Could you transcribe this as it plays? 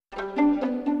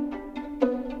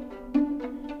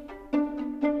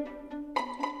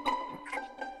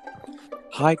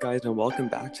Hi guys, and welcome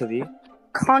back to the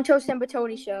Kontos and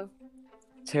Battoni show.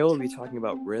 Today we'll be talking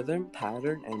about rhythm,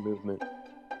 pattern, and movement.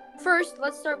 First,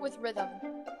 let's start with rhythm.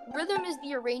 Rhythm is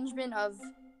the arrangement of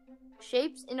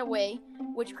shapes in a way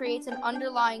which creates an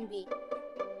underlying beat.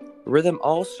 Rhythm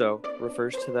also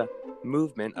refers to the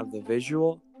movement of the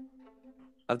visual,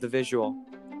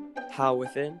 how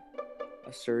within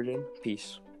a certain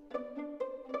piece.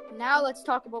 Now let's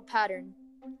talk about pattern.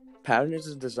 Pattern is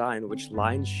a design which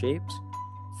lines shapes,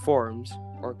 forms,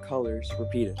 or colors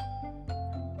repeated.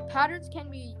 Patterns can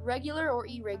be regular or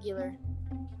irregular.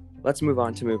 Let's move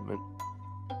on to movement.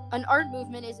 An art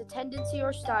movement is a tendency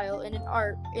or style in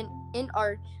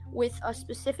art with a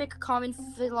specific common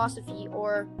philosophy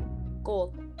or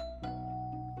goal.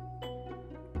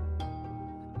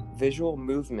 Visual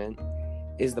movement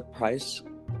is the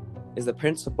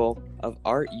principle of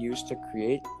art used to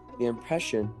create the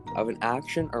impression of an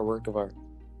action or work of art.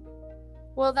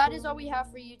 Well, that is all we have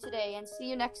for you today, and see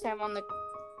you next time on the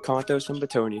Kontos and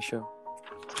Battoni show.